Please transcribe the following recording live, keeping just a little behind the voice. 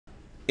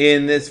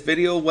In this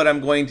video, what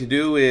I'm going to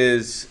do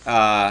is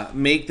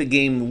make the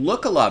game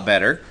look a lot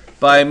better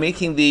by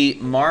making the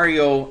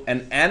Mario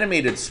an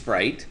animated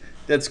sprite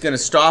that's going to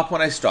stop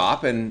when I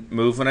stop and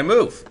move when I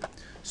move.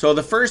 So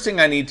the first thing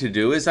I need to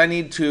do is I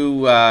need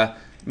to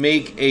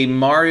make a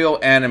Mario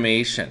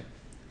animation.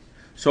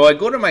 So I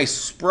go to my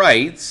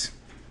sprites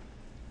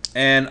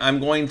and I'm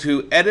going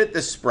to edit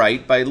the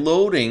sprite by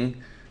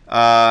loading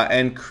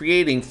and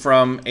creating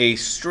from a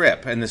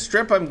strip. And the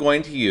strip I'm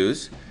going to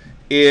use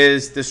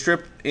is the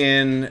strip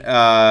in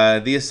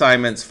the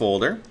assignments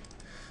folder.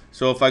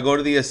 So if I go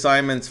to the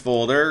assignments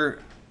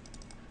folder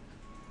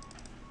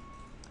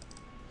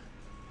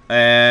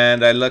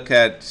and I look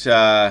at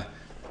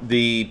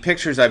the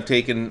pictures I've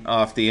taken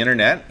off the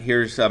internet,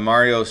 here's a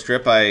Mario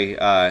strip.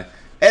 I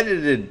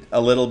edited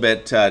a little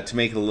bit to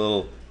make it a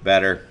little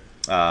better,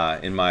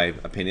 in my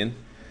opinion.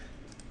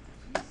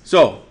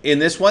 So in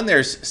this one,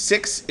 there's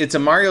 6. It's a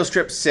Mario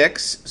strip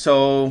 6.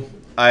 So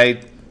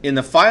in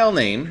the file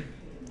name,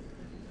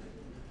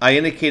 I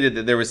indicated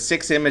that there was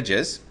 6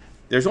 images.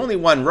 There's only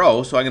 1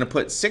 row, so I'm going to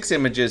put 6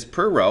 images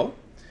per row.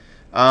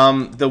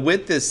 The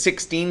width is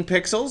 16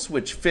 pixels,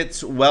 which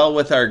fits well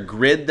with our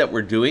grid that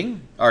we're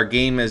doing. Our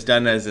game is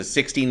done as a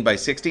 16 by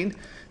 16.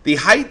 The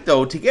height,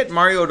 though, to get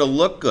Mario to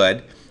look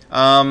good,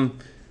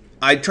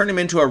 I turned him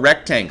into a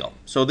rectangle.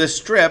 So this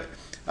strip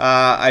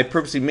I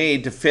purposely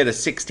made to fit a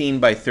 16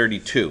 by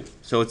 32.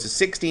 So it's a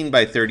 16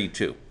 by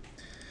 32.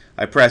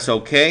 I press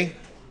OK.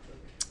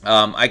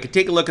 I could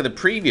take a look at the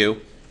preview,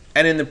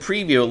 and in the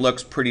preview it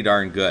looks pretty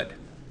darn good.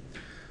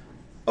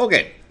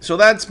 Okay, so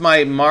that's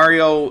my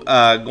Mario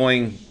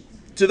going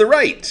to the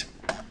right.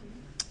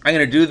 I'm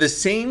going to do the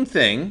same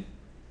thing,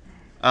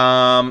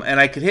 and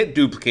I could hit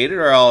duplicate it,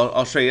 or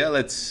I'll show you.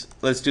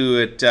 Let's do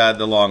it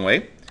the long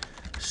way.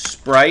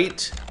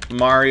 Sprite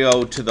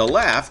Mario to the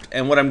left,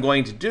 and what I'm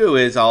going to do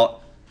is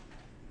I'll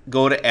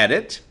go to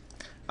Edit.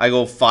 I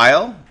go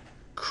File,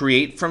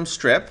 Create from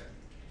Strip,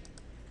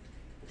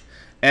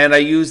 and I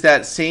use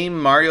that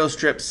same Mario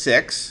strip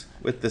 6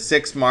 with the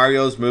 6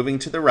 Marios moving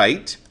to the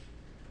right.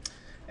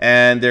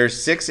 And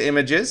there's 6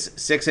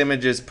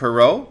 images per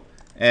row,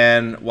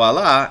 and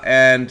voila,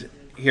 and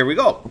here we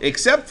go.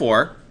 Except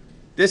for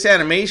this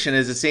animation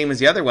is the same as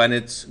the other one.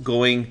 It's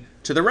going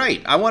to the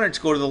right. I want it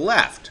to go to the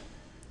left.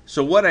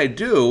 So what I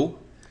do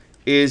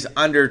is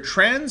under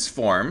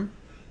Transform,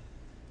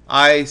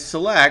 I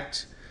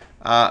select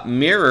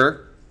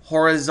Mirror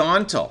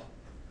Horizontal.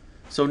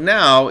 So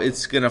now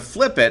it's going to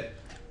flip it,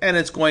 and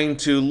it's going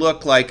to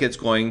look like it's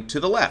going to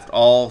the left.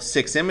 All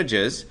 6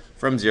 images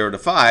from 0 to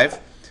 5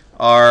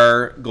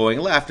 are going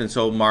left, and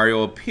so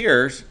Mario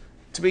appears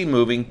to be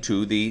moving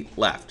to the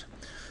left.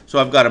 So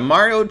I've got a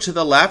Mario to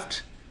the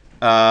left,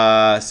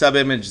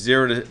 subimage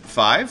 0 to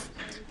 5,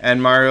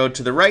 and Mario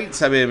to the right,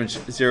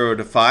 subimage 0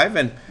 to 5,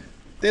 and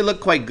they look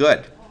quite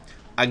good.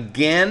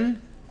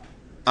 Again,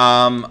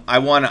 I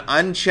want to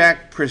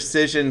uncheck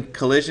precision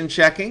collision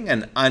checking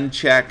and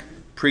uncheck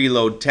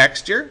preload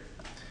texture,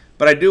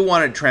 but I do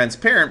want it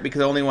transparent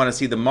because I only want to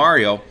see the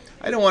Mario.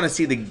 I don't want to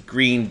see the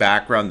green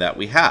background that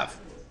we have.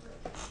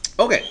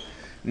 Okay,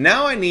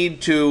 now I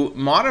need to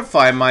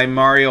modify my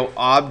Mario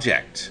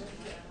object.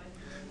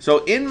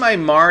 So in my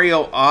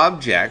Mario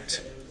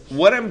object,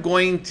 what I'm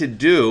going to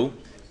do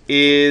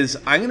is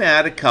I'm going to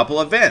add a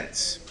couple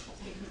events.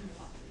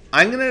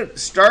 I'm going to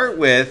start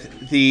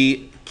with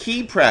the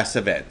key press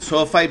event.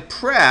 So if I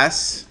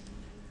press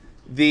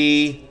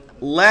the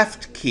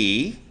left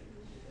key,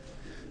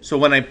 so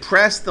when I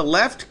press the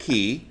left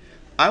key,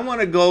 I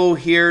want to go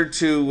here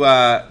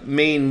to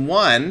main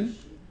 1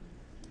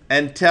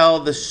 and tell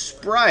the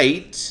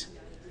sprite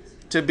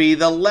to be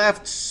the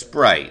left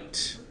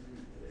sprite.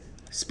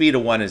 Speed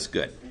of 1 is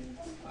good.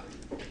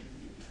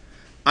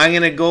 I'm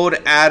going to go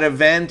to add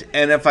event,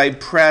 and if I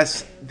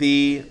press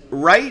the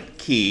right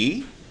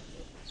key,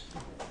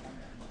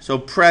 so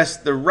press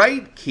the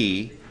right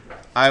key,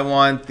 I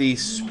want the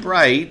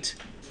sprite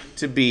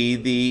to be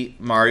the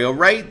Mario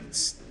right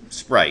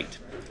sprite.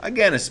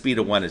 Again, a speed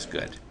of 1 is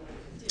good.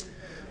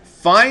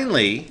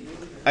 Finally,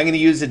 I'm going to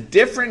use a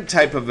different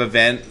type of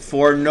event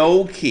for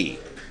no key.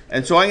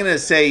 And so I'm going to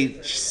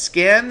say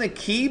scan the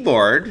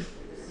keyboard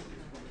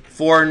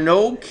for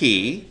no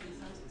key,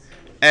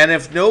 and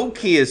if no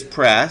key is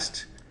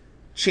pressed,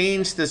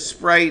 change the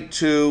sprite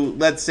to,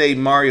 let's say,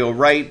 Mario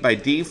right by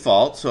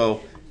default,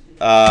 so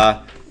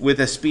with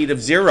a speed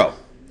of 0.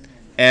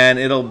 And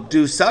it'll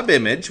do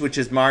subimage, which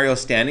is Mario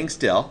standing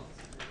still,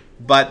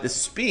 but the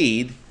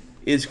speed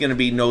is going to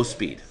be no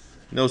speed.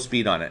 No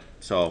speed on it.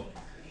 So,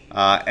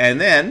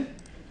 and then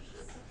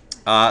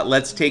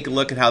let's take a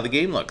look at how the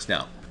game looks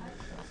now.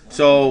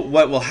 So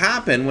what will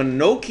happen when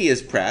no key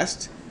is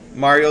pressed,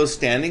 Mario's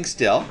standing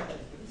still.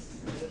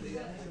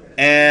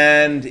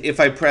 And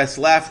if I press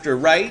left or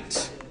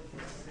right,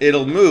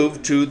 it'll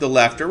move to the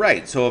left or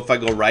right. So if I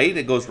go right,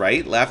 it goes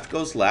right, left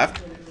goes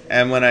left.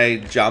 And when I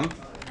jump,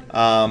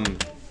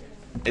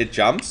 it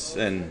jumps,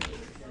 and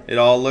it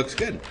all looks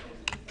good.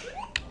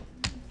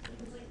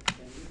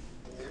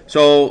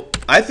 So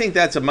I think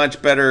that's a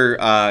much better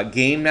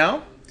game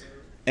now.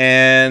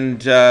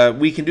 And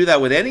we can do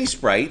that with any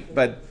sprite,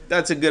 but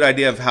that's a good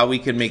idea of how we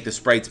can make the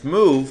sprites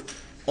move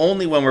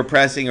only when we're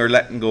pressing or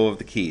letting go of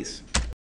the keys.